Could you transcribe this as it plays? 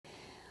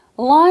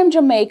Lime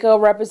Jamaica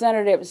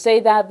representatives say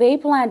that they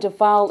plan to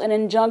file an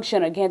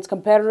injunction against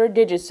competitor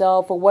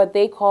Digicel for what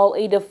they call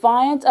a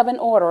defiance of an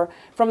order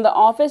from the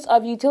Office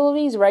of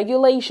Utilities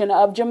Regulation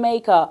of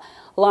Jamaica.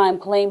 Lime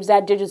claims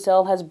that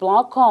Digicel has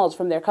blocked calls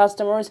from their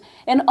customers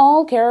in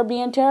all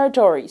Caribbean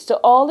territories to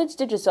all its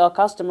Digicel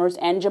customers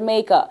and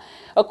Jamaica.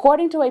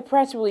 According to a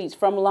press release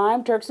from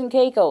Lime Turks and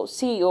Caicos,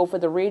 CEO for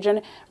the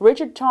region,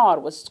 Richard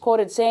Todd, was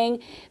quoted saying,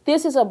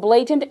 "This is a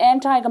blatant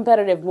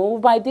anti-competitive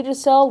move by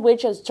Digicel,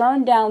 which has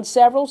turned down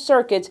several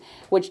circuits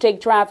which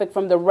take traffic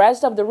from the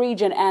rest of the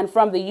region and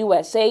from the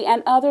USA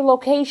and other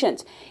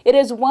locations. It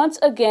is once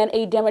again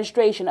a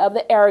demonstration of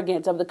the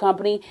arrogance of the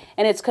company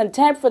and its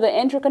contempt for the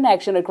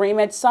interconnection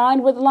agreement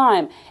signed with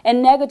Lime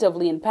and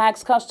negatively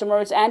impacts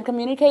customers and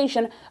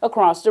communication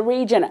across the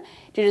region.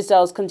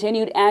 Digicel's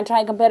continued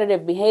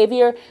anti-competitive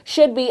behavior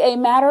should be a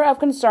matter of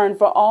concern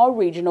for all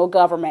regional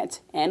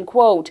governments." End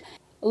quote.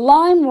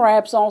 Lime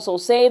reps also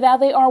say that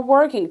they are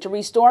working to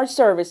restore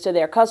service to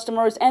their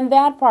customers in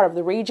that part of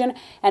the region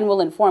and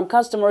will inform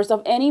customers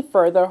of any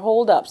further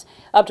holdups.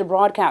 Up to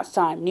broadcast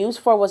time, News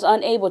 4 was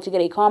unable to get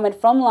a comment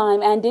from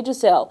Lime and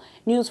Digicel.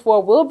 News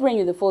 4 will bring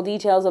you the full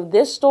details of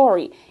this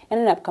story in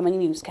an upcoming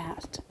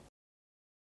newscast.